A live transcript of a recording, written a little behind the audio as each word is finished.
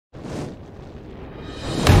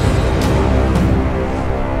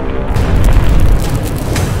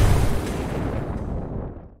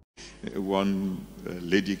one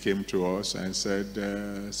lady came to us and said,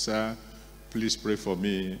 sir, please pray for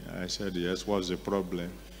me. I said, yes, what's the problem?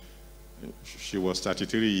 She was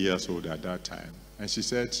 33 years old at that time. And she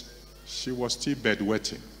said she was still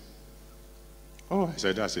bedwetting. Oh, I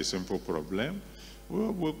said, that's a simple problem.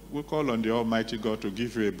 We'll call on the Almighty God to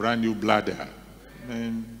give you a brand new bladder.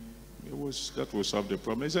 And that will solve the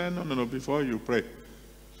problem. He said, no, before you pray.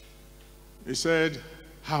 He said,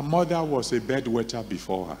 her mother was a bedwetter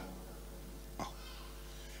before her. Oh.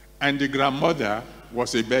 And the grandmother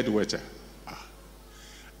was a bedwetter. Oh.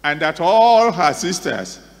 And that all her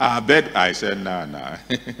sisters are bed. I said, no.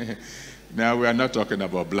 Now we are not talking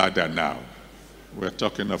about bladder now. We're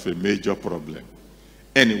talking of a major problem.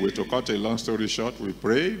 Anyway, to cut a long story short, we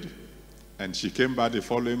prayed. And she came back the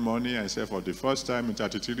following morning and said for the first time in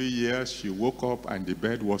 33 years, she woke up and the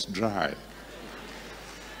bed was dry.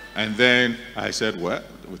 And then I said, well,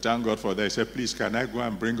 we thank God for that. He said, please, can I go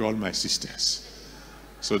and bring all my sisters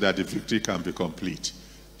so that the victory can be complete?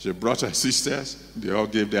 She brought her sisters. They all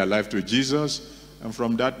gave their life to Jesus. And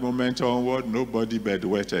from that moment onward, nobody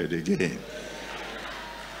bedwetted again.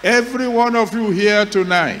 Every one of you here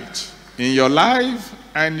tonight, in your life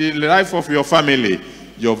and in the life of your family,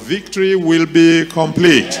 your victory will be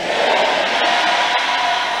complete.